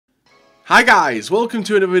Hi guys, welcome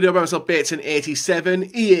to another video by myself,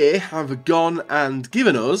 Bateson87. EA have gone and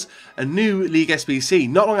given us a new League SBC,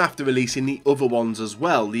 not long after releasing the other ones as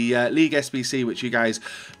well. The League SBC, which you guys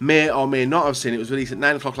may or may not have seen, it was released at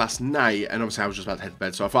 9 o'clock last night, and obviously I was just about to head to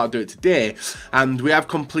bed, so I thought I'd do it today, and we have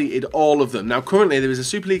completed all of them. Now currently there is a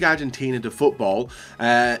Super League Argentina de Football,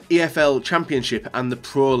 EFL Championship, and the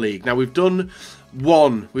Pro League. Now we've done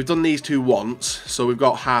these two once, so we've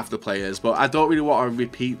got half the players, but I don't really want to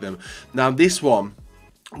repeat them. Now this one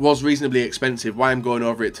was reasonably expensive. Why I'm going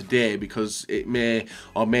over it today, because it may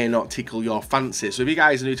or may not tickle your fancy. So if you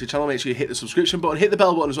guys are new to the channel, make sure you hit the subscription button, hit the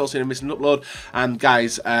bell button as well so you don't miss an upload, and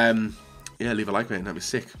guys, yeah, leave a like, mate, that'd be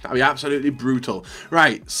sick. That'd be absolutely brutal.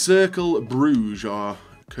 Right, Circle Bruges, or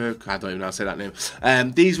Kirk, I don't even know how to say that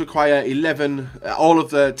name. These require 11, all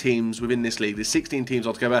of the teams within this league, there's 16 teams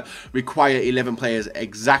altogether, require 11 players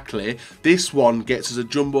exactly. This one gets us a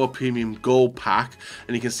Jumbo Premium Gold Pack,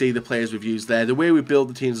 and you can see the players we've used there. The way we build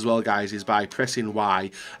the teams as well, guys, is by pressing Y,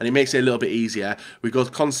 and it makes it a little bit easier. We go to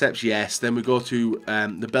Concepts, yes, then we go to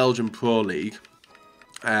the Belgian Pro League,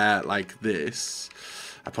 like this.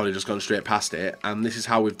 I've probably just gone straight past it, and this is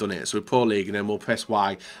how we've done it. So we Pro League, and then we'll press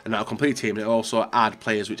Y, and that'll complete team, and it'll also add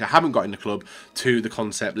players which I haven't got in the club to the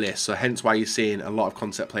concept list. So hence why you're seeing a lot of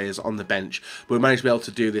concept players on the bench. But we managed to be able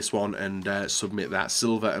to do this one and submit that.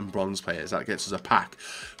 Silver and bronze players, that gets us a pack.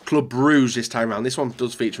 Club Bruges this time around. This one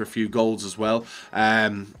does feature a few golds as well,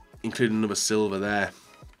 including another silver there,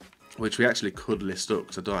 which we actually could list up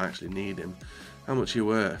because I don't actually need him. How much are you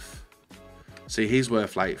worth? See, he's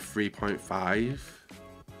worth like 3.5.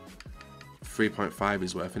 3.5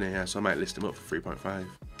 is worth, isn't it? Yeah, so I might list him up for 3.5.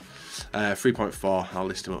 3.4 I'll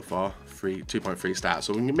list him up for 2.3 start,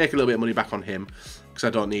 so we can make a little bit of money back on him because I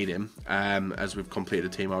don't need him, as we've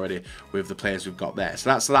completed the team already with the players we've got there. So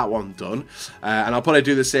that's that one done, and I'll probably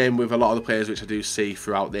do the same with a lot of the players which I do see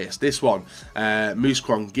throughout this one.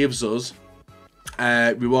 Mouscron gives us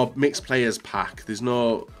reward mixed players pack. There's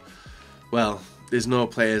no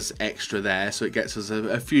players extra there, so it gets us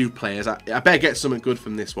a few players. I better get something good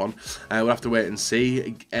from this one. We'll have to wait and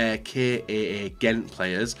see. KAA Ghent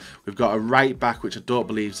players. We've got a right back, which I don't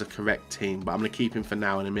believe is the correct team, but I'm going to keep him for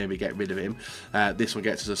now and then maybe get rid of him. This one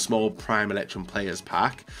gets us a small Prime Electrum players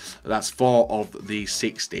pack. That's 4 of the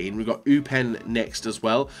 16. We've got Upen next as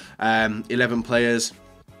well. 11 players.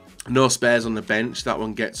 No spares on the bench. That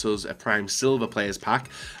one gets us a Prime Silver Players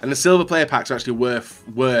Pack. And the Silver Player Packs are actually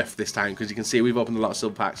worth this time, because you can see we've opened a lot of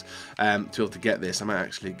Silver Packs to be able to get this. I might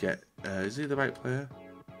actually get... is he the right player?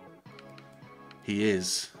 He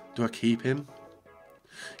is. Do I keep him?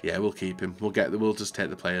 Yeah, we'll keep him. We'll just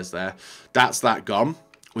take the players there. That's that gone.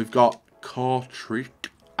 We've got Kortrijk.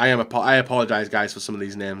 I apologise, guys, for some of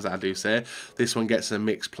these names that I do say. This one gets a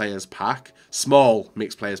mixed players pack, small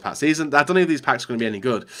mixed players packs. I don't know if these packs are going to be any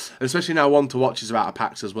good, and especially now one to watch is about a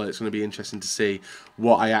packs as well. It's going to be interesting to see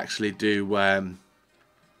what I actually do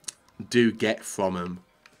get from them.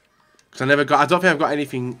 Because I don't think I've got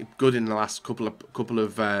anything good in the last couple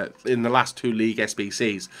of in the last 2 League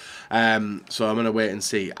SBCs. So I'm going to wait and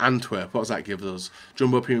see. Antwerp, what does that give us?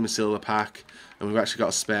 Jumbo Premium Silver Pack, and we've actually got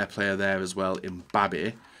a spare player there as well in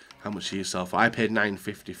Babby. How much do you sell for? I paid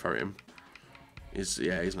 $9.50 for him. He's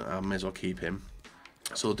not. I may as well keep him.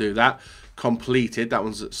 So we'll do that. Completed. That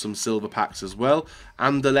one's some silver packs as well.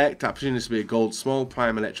 Anderlecht, that presumably to be a gold small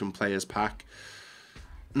Prime Electrum Players Pack.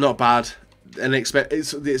 Not bad. And it's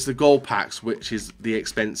the gold packs which is the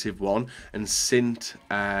expensive one, and Sint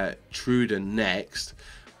Truden next,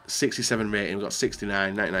 67 rating. We've got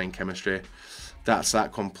 69, 99 chemistry. That's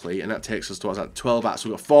that complete, and that takes us to what's that, 12 acts. So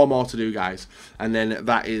we've got 4 more to do, guys, and then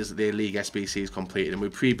that is the League SBCs completed, and we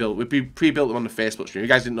pre-built them on the Facebook stream. If you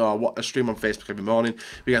guys didn't know, I stream on Facebook every morning.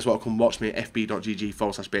 If you guys want to come watch me at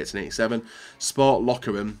fb.gg/Bateson87. Sport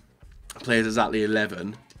Locker Room plays exactly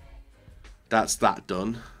 11. That's that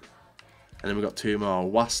done. And then we've got 2 more.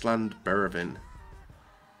 Wasland Bervin.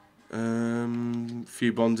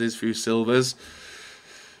 Few bronzes, few silvers.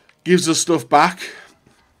 Gives us stuff back.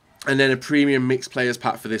 And then a premium mixed players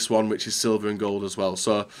pack for this one, which is silver and gold as well.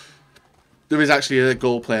 So there is actually a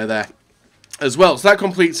gold player there as well. So that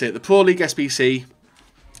completes it. The Pro League SBC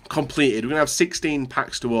completed. We're going to have 16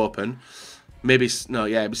 packs to open. Maybe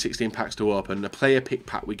 16 packs to open. The player pick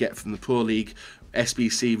pack we get from the Pro League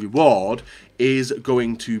SBC reward is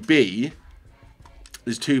going to be...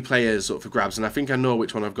 There's 2 players up for grabs, and I think I know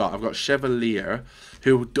which one I've got. I've got Chevalier,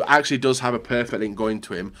 who actually does have a perfect link going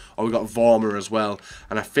to him, or we've got Vormer as well.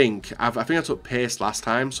 And I think I took Pace last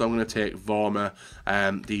time, so I'm going to take Vormer,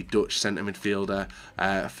 the Dutch centre midfielder,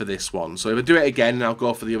 for this one. So if I do it again, I'll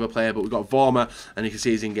go for the other player. But we've got Vormer, and you can see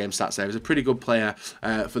his in-game stats there. He's a pretty good player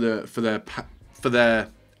for the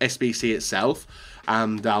SBC itself,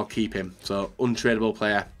 and I'll keep him. So untradeable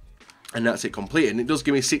player. And that's it completed. And it does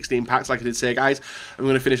give me 16 packs, like I did say, guys. I'm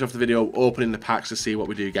going to finish off the video opening the packs to see what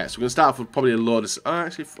we do get. So we're going to start off with probably a load of... Oh,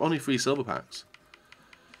 actually, only 3 silver packs.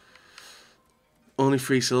 Only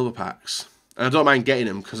 3 silver packs. And I don't mind getting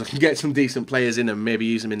them, because I can get some decent players in them, maybe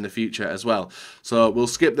use them in the future as well. So we'll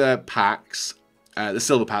skip the packs, the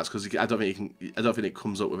silver packs, because I don't think it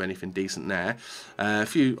comes up with anything decent there. A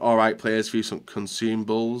few alright players, a few some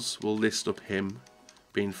consumables. We'll list up him,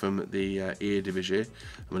 being from the Eredivisie,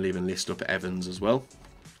 and we'll even list up Evans as well.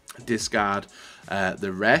 Discard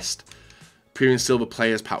the rest. Premium silver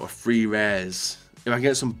players pack with 3 rares. If I can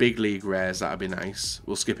get some big league rares, that'd be nice.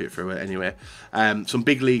 We'll skip it through it anyway. Some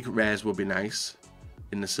big league rares would be nice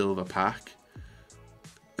in the silver pack.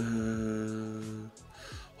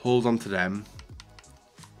 Hold on to them,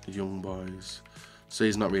 young boys. So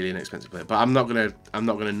he's not really an expensive player, but I'm not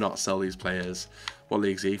gonna not sell these players. What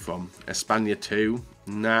league's he from? Espana 2.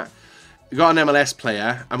 Nah. We got an MLS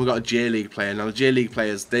player, and we got a J League player. Now, the J League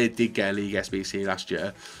players, they did get a League SBC last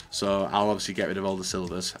year, so I'll obviously get rid of all the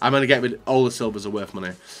silvers. I'm going to get rid of all the silvers are worth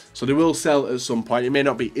money. So they will sell at some point. It may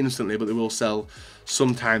not be instantly, but they will sell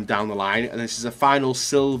sometime down the line. And this is a final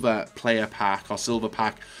silver player pack, or silver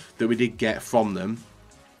pack, that we did get from them.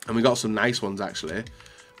 And we got some nice ones, actually.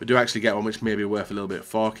 We do actually get one which may be worth a little bit.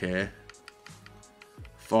 4K.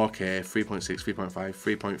 4K, 3.6, 3.5,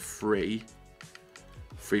 3.3.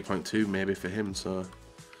 3.2 maybe for him, so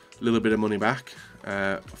a little bit of money back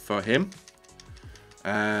for him.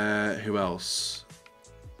 Who else?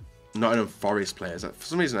 Nottingham Forest players. For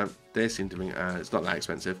some reason, they seem to think it's not that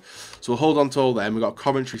expensive. So we'll hold on to all them. We've got a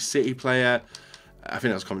Coventry City player. I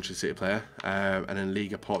think that's a Coventry City player. And then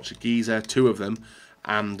Liga Portuguesa, 2 of them.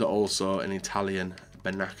 And also an Italian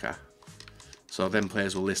Banaka. So them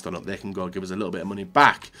players will list on up. They can go give us a little bit of money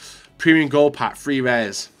back. Premium Gold Pack, 3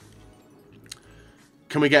 rares.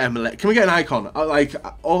 Can we get an icon? Like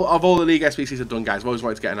all the League SBCs I've done, guys, I've always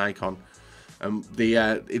wanted to get an icon.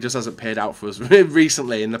 It just hasn't paid out for us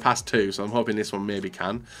recently in the past 2, so I'm hoping this one maybe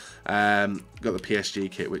can. Got the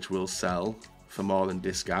PSG kit, which will sell for more than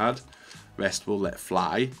discard. Rest will let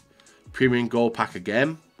fly. Premium Gold Pack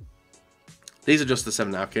again. These are just the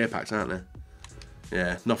 7.5k packs, aren't they?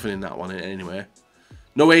 Yeah, nothing in that one anyway.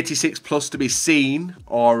 No 86 plus to be seen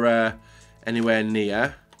or anywhere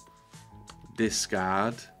near.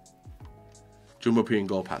 Discard. Jumbo Premium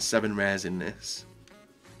Gold Pack, 7 rares in this.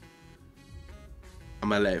 I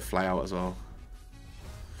might let it fly out as well.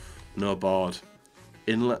 No board.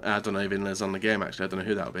 I don't know if Inler's on the game, actually. I don't know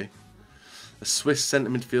who that'll be. A Swiss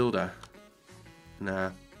centre midfielder.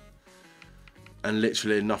 Nah. And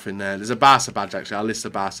literally nothing there. There's a Barca badge, actually. I'll list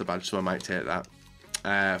the Barca badge, so I might take that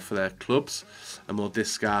for their clubs. And we'll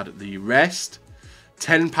discard the rest.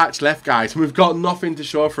 10 packs left, guys, and we've got nothing to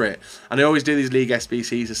show for it. And I always do these League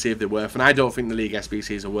SBCs to see if they're worth, and I don't think the League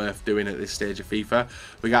SBCs are worth doing at this stage of FIFA.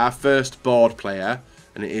 We got our first board player,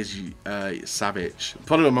 and it is Savage.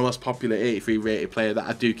 Probably my most popular 83 rated player that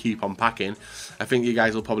I do keep on packing. I think you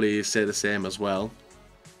guys will probably say the same as well.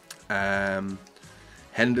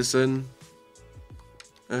 Henderson.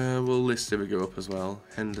 We'll list Irigo up as well.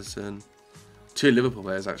 Henderson. 2 Liverpool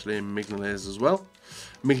players, actually, and Mignolet as well.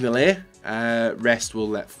 Mignolet. Rest will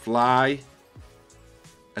let fly.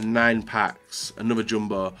 And 9 packs. Another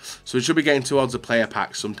jumbo. So we should be getting towards a player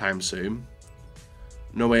pack sometime soon.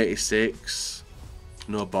 No 86.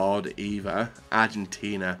 No board either.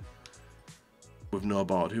 Argentina. With no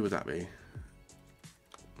board. Who would that be?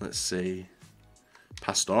 Let's see.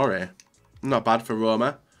 Pastore. Not bad for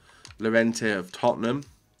Roma. Llorente of Tottenham.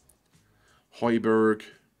 Højbjerg.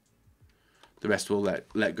 The rest will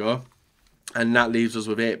let go. And that leaves us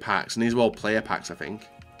with 8 packs. And these are all player packs, I think.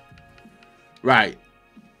 Right.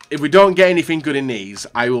 If we don't get anything good in these,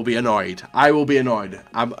 I will be annoyed. I will be annoyed.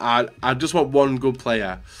 I just want one good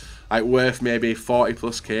player. Like worth maybe 40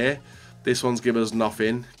 plus K. This one's give us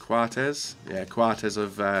nothing. Quartes. Yeah, Quartes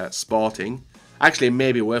of Sporting. Actually,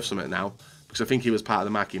 maybe worth something now. Because I think he was part of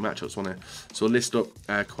the marquee matchups, wasn't he? So list up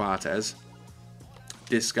Quartes.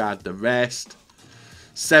 Discard the rest.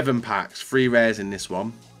 7 packs. 3 rares in this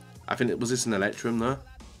one. I think was this an Electrum though?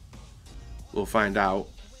 We'll find out.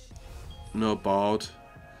 No board.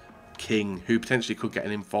 King, who potentially could get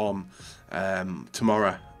an inform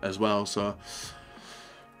tomorrow as well. So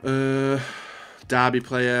Derby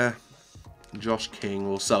player Josh King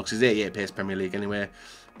will sell because he's 88 pace Premier League anyway.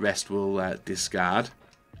 Rest will discard.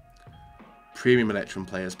 Premium Electrum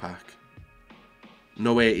players pack.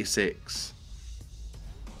 No 86.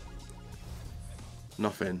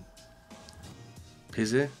 Nothing.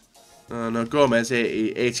 Pizzi. Oh, no, Gomez,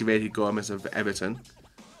 80 rated Gomez of Everton.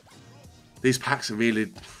 These packs are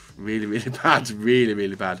really, really bad. Really,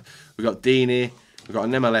 really bad. We've got Deeney. We've got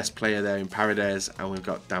an MLS player there in Paradise. And we've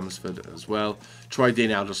got Damsford as well. Troy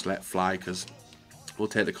Deeney I'll just let fly because we'll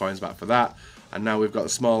take the coins back for that. And now we've got a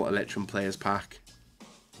small Electrum Players pack.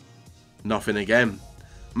 Nothing again.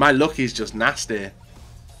 My luck is just nasty.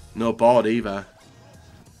 No board either.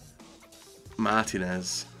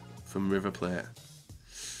 Martinez from River Plate.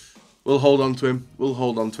 We'll hold on to him. We'll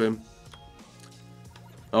hold on to him.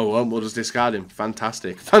 Oh, well, we'll just discard him.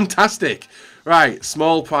 Fantastic. Fantastic. Right,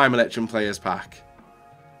 small Prime Electrum Players pack.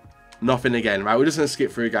 Nothing again. Right, we're just going to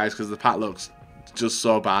skip through, guys, because the pack looks just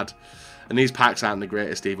so bad. And these packs aren't the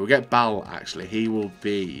greatest either. We'll get Bal, actually. He will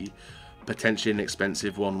be potentially an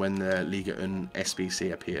expensive one when the Liga and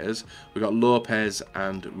SBC appears. We've got Lopez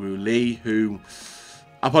and Rouli, who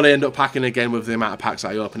I'll probably end up packing again with the amount of packs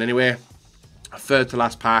that I open anyway. A third to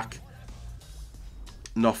last pack.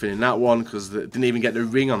 Nothing in that one because they didn't even get the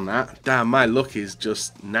ring on that. Damn, my luck is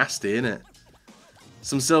just nasty, isn't it?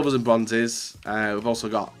 Some silvers and bronzes. We've also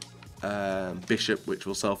got Bishop, which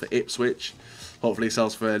will sell for Ipswich. Hopefully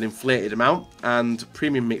sells for an inflated amount. And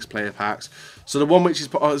premium mixed player packs. So the one which is...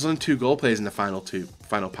 Oh, there's only 2 goal players in the final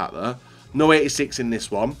pack there. No 86 in this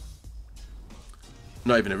one.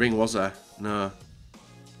 Not even a ring, was there? No.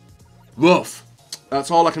 Rough. That's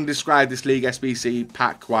all I can describe this League SBC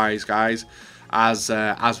pack-wise, guys. As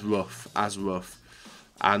rough.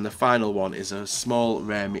 And the final one is a small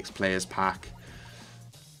rare mixed players pack.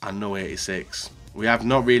 And no 86. We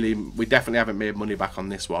definitely haven't made money back on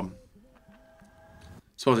this one.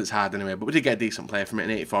 Suppose it's hard anyway, but we did get a decent player from it,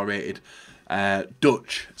 an 84 rated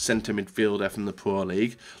Dutch centre midfielder from the Pro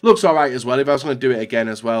League. Looks alright as well. If I was going to do it again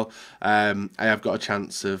as well, I have got a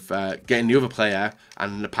chance of getting the other player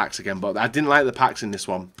and the packs again. But I didn't like the packs in this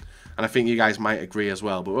one. And I think you guys might agree as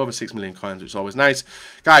well. But we're over 6 million coins, which is always nice.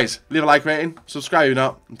 Guys, leave a like rating, subscribe if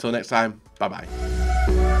not. Until next time, bye-bye.